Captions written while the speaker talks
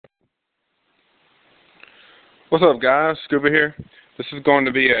What's up, guys? Scuba here. This is going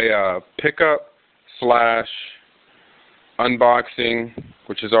to be a pickup slash unboxing,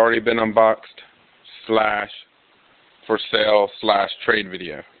 which has already been unboxed, slash for sale slash trade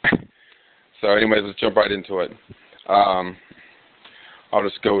video. So anyways, let's jump right into it. I'll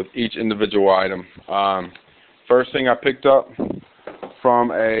just go with each individual item. First thing I picked up from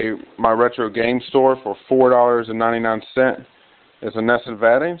my retro game store for $4.99 is a NES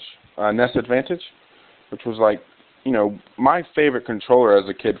Advantage, which was like, you know, my favorite controller as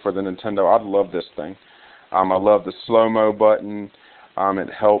a kid for the Nintendo. I love this thing. I love the slow-mo button. It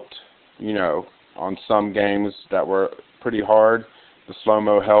helped, you know, on some games that were pretty hard. The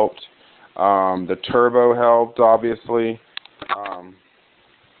slow-mo helped. The turbo helped, obviously.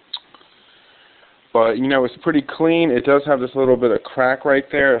 But, you know, it's pretty clean. It does have this little bit of crack right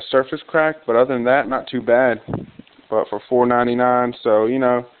there, a surface crack, but other than that, not too bad. But for $4.99, so, you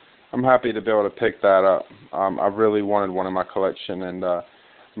know, I'm happy to be able to pick that up. I really wanted one in my collection, and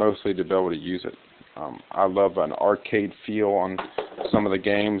mostly to be able to use it. I love an arcade feel on some of the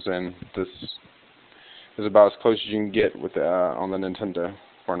games, and this is about as close as you can get with on the Nintendo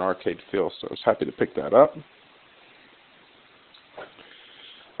for an arcade feel, so I was happy to pick that up.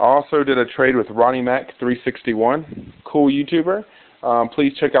 I also did a trade with Ronnie Mac 361, cool YouTuber.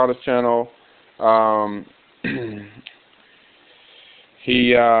 Please check out his channel.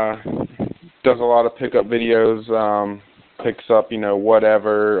 He does a lot of pickup videos, picks up, you know,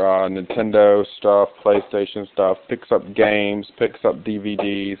 whatever, Nintendo stuff, PlayStation stuff, picks up games, picks up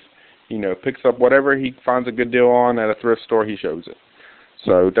DVDs, you know, picks up whatever he finds a good deal on at a thrift store, he shows it.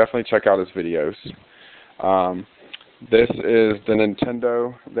 So definitely check out his videos. This is the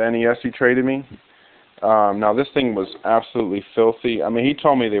Nintendo, the NES he traded me. Now this thing was absolutely filthy. I mean, he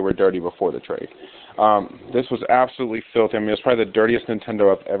told me they were dirty before the trade. This was absolutely filthy. I mean, it's probably the dirtiest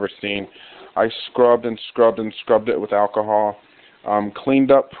Nintendo I've ever seen. I scrubbed and scrubbed and scrubbed it with alcohol.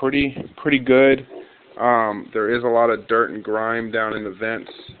 Cleaned up pretty good. There is a lot of dirt and grime down in the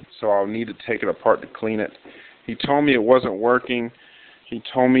vents, so I'll need to take it apart to clean it. He told me it wasn't working. He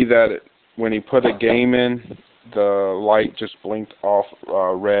told me that when he put a game in, the light just blinked off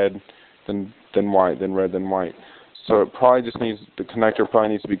red, then white, then red, then white. So it probably just needs, the connector probably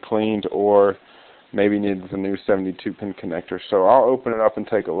needs to be cleaned, or maybe needs a new 72-pin connector. So I'll open it up and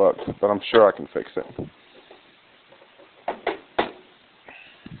take a look, but I'm sure I can fix it.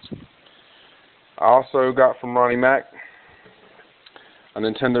 I also got from Ronnie Mac a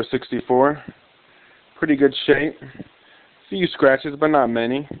Nintendo 64. Pretty good shape. Few scratches, but not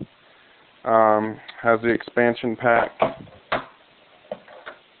many. Has the expansion pack.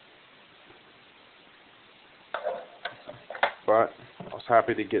 But I was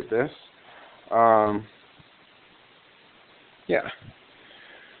happy to get this. Yeah.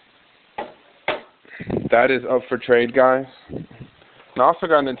 That is up for trade, guys. And I also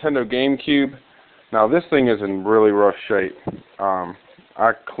got a Nintendo GameCube. Now this thing is in really rough shape.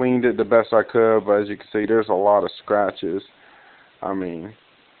 I cleaned it the best I could, but as you can see, there's a lot of scratches. I mean,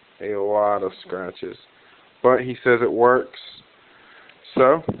 a lot of scratches. But he says it works,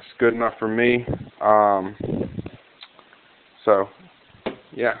 so it's good enough for me. So,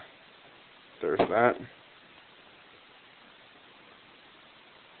 yeah, there's that.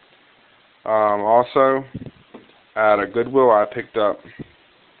 Also, at a Goodwill, I picked up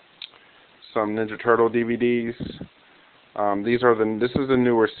some Ninja Turtle DVDs. This is the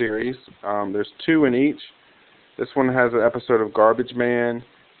newer series. There's 2 in each. This one has an episode of Garbage Man,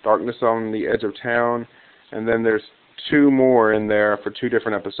 Darkness on the Edge of Town, and then there's 2 more in there for 2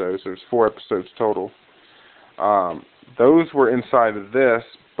 different episodes. There's 4 episodes total. Those were inside of this,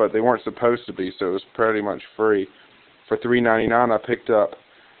 but they weren't supposed to be, so it was pretty much free. For $3.99, I picked up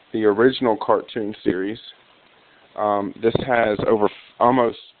the original cartoon series. This has over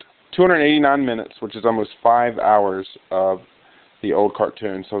almost 289 minutes, which is almost 5 hours of the old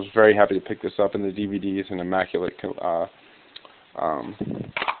cartoon. So I was very happy to pick this up, and the DVD is in immaculate. I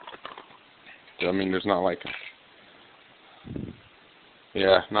mean, there's not like,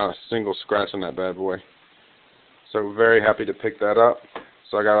 yeah, not a single scratch on that bad boy. So very happy to pick that up.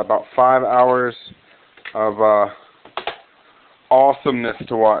 So I got about 5 hours of awesomeness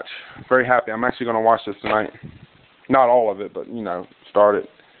to watch. Very happy. I'm actually going to watch this tonight. Not all of it, but, you know, start it.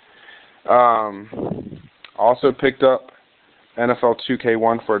 Also picked up NFL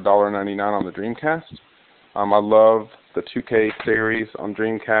 2K1 for $1.99 on the Dreamcast. I love the 2K series on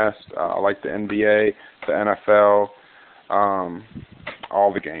Dreamcast. I like the NBA, the NFL,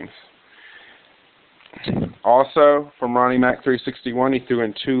 all the games. Also, from Ronnie Mac 361, he threw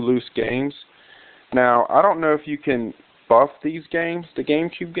in 2 loose games. Now, I don't know if you can buff these games, the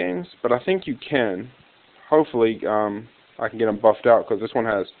GameCube games, but I think you can. hopefully I can get them buffed out, because this one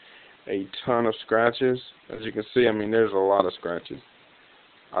has a ton of scratches. As you can see, I mean, there's a lot of scratches.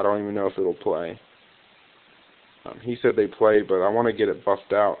 I don't even know if it'll play. He said they play, but I want to get it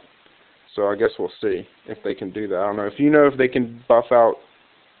buffed out. So I guess we'll see if they can do that. I don't know. If you know if they can buff out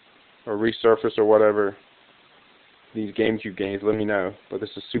or resurface or whatever these GameCube games, let me know. But this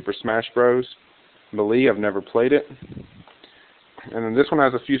is Super Smash Bros. Melee. I've never played it. And then this one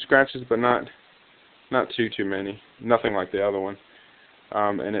has a few scratches, but not too many. Nothing like the other one.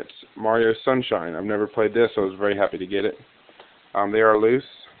 And it's Mario Sunshine. I've never played this, so I was very happy to get it. They are loose,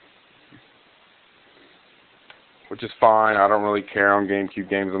 which is fine. I don't really care on GameCube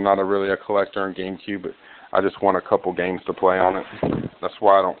games. I'm not really a collector on GameCube, but I just want a couple games to play on it. That's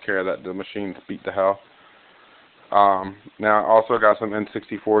why I don't care that the machines beat the hell. Now I also got some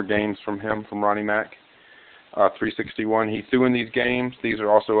N64 games from him, from Ronnie Mac. 361. He threw in these games. These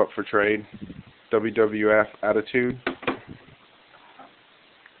are also up for trade. WWF Attitude,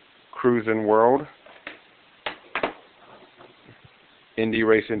 Cruisin' World, Indy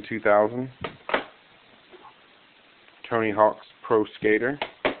Racing 2000, Tony Hawk's Pro Skater,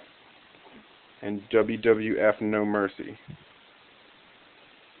 and WWF No Mercy,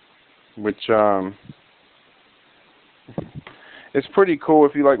 which it's pretty cool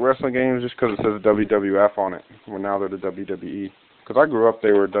if you like wrestling games, just because it says WWF on it. Well, now they're the WWE. Because I grew up,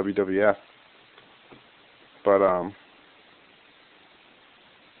 they were WWF. But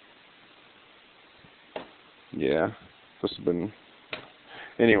yeah, this has been.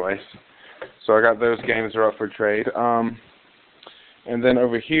 Anyways, so I got those games are up for trade. And then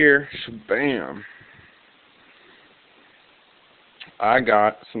over here, bam, I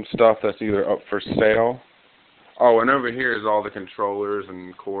got some stuff that's either up for sale. Oh, and over here is all the controllers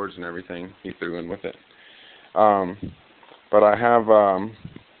and cords and everything he threw in with it. But I have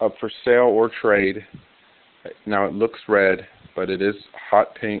up for sale or trade. Now it looks red, but it is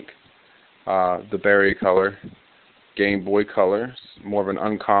hot pink, the berry color, Game Boy color, more of an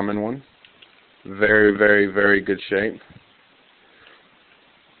uncommon one. Very, very, very good shape.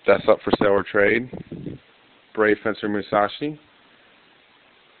 That's up for sale or trade. Brave Fencer Musashi,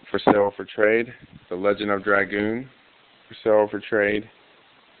 for sale or for trade. The Legend of Dragoon, for sale or for trade.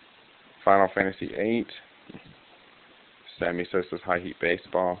 Final Fantasy VIII. Sammy Sosa's High Heat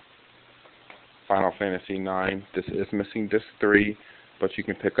Baseball. Final Fantasy IX. This is missing disc 3, but you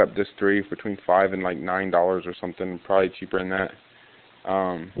can pick up disc 3 between $5 and like $9 or something, probably cheaper than that.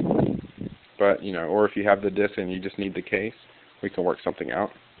 But you know, or if you have the disc and you just need the case, we can work something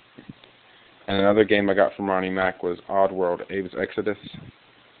out. And another game I got from Ronnie Mac was Oddworld: Abe's Exodus.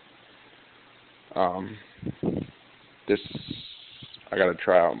 This I gotta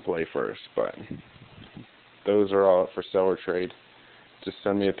try out and play first, but those are all up for sale or trade. Just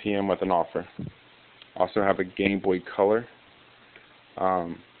send me a PM with an offer. Also have a Game Boy Color.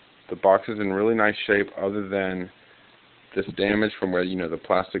 The box is in really nice shape, other than this damage from where, you know, the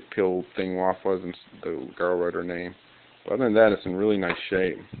plastic peel thing off was, and the girl wrote her name. But other than that, it's in really nice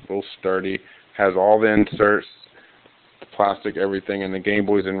shape. A little sturdy. Has all the inserts, the plastic, everything, and the Game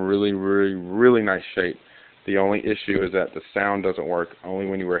Boy's in really, really, really nice shape. The only issue is that the sound doesn't work, only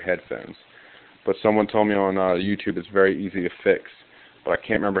when you wear headphones. But someone told me on YouTube it's very easy to fix. But I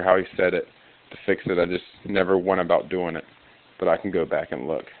can't remember how he said it to fix it. I just never went about doing it. But I can go back and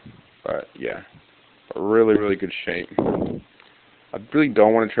look. But yeah, really, really good shape. I really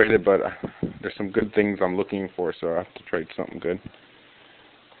don't want to trade it, but there's some good things I'm looking for, so I have to trade something good.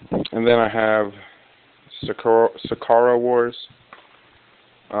 And then I have Sakura Wars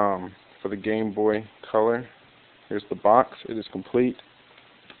for the Game Boy Color. Here's the box. It is complete.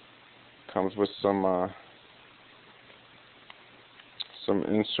 Comes with some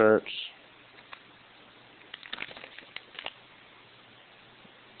inserts,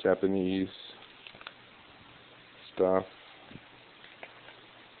 Japanese stuff.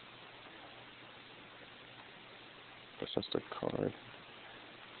 That's just a card.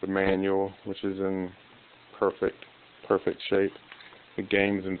 The manual, which is in perfect shape. The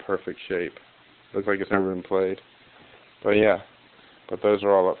game's in perfect shape. Looks like it's never been played. But yeah, but those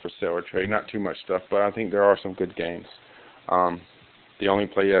are all up for sale or trade. Not too much stuff, but I think there are some good games. The only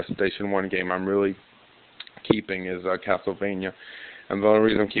PlayStation 1 game I'm really keeping is Castlevania, and the only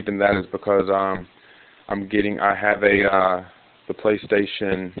reason I'm keeping that is because I have the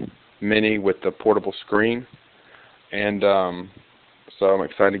PlayStation Mini with the portable screen, and so I'm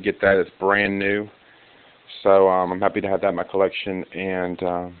excited to get that. It's brand new, so I'm happy to have that in my collection. And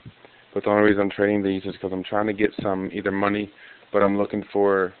but the only reason I'm trading these is because I'm trying to get some either money, but I'm looking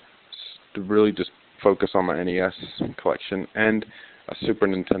for to really just focus on my NES collection, and a Super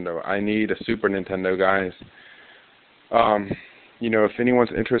Nintendo. I need a Super Nintendo, guys. You know, if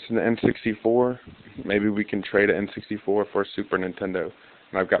anyone's interested in the N64, maybe we can trade an N64 for a Super Nintendo.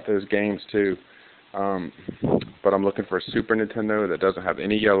 And I've got those games too. But I'm looking for a Super Nintendo that doesn't have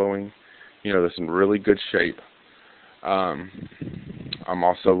any yellowing, you know, that's in really good shape. I'm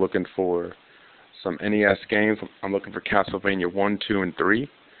also looking for some NES games. I'm looking for Castlevania 1, 2, and 3.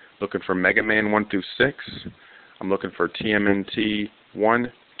 Looking for Mega Man 1 through 6. I'm looking for TMNT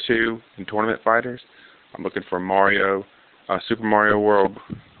 1, 2, and Tournament Fighters. I'm looking for Mario, Super Mario World,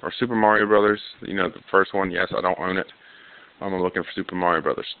 or Super Mario Brothers. You know, the first one. Yes, I don't own it. I'm looking for Super Mario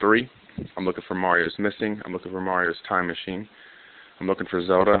Brothers 3. I'm looking for Mario's Missing. I'm looking for Mario's Time Machine. I'm looking for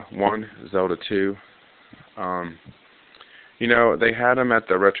Zelda 1, Zelda 2. You know, they had them at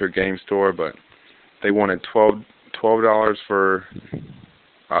the Retro Game Store, but they wanted $12 for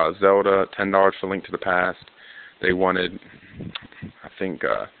Zelda, $10 for Link to the Past. They wanted, I think,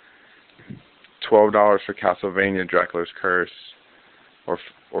 $12 for Castlevania Dracula's Curse, or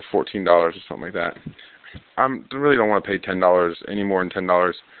 $14 or something like that. I really don't want to pay $10, any more than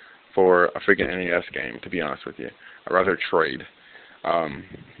 $10 for a freaking NES game, to be honest with you. I'd rather trade.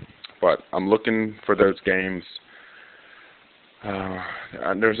 But I'm looking for those games.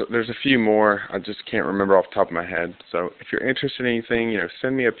 There's a few more. I just can't remember off the top of my head. So if you're interested in anything, you know,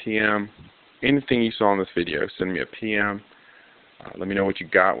 send me a PM. Anything you saw in this video, send me a PM. Let me know what you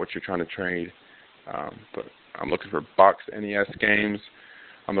got, what you're trying to trade. But I'm looking for box NES games.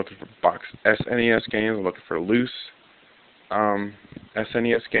 I'm looking for box SNES games. I'm looking for loose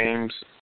SNES games.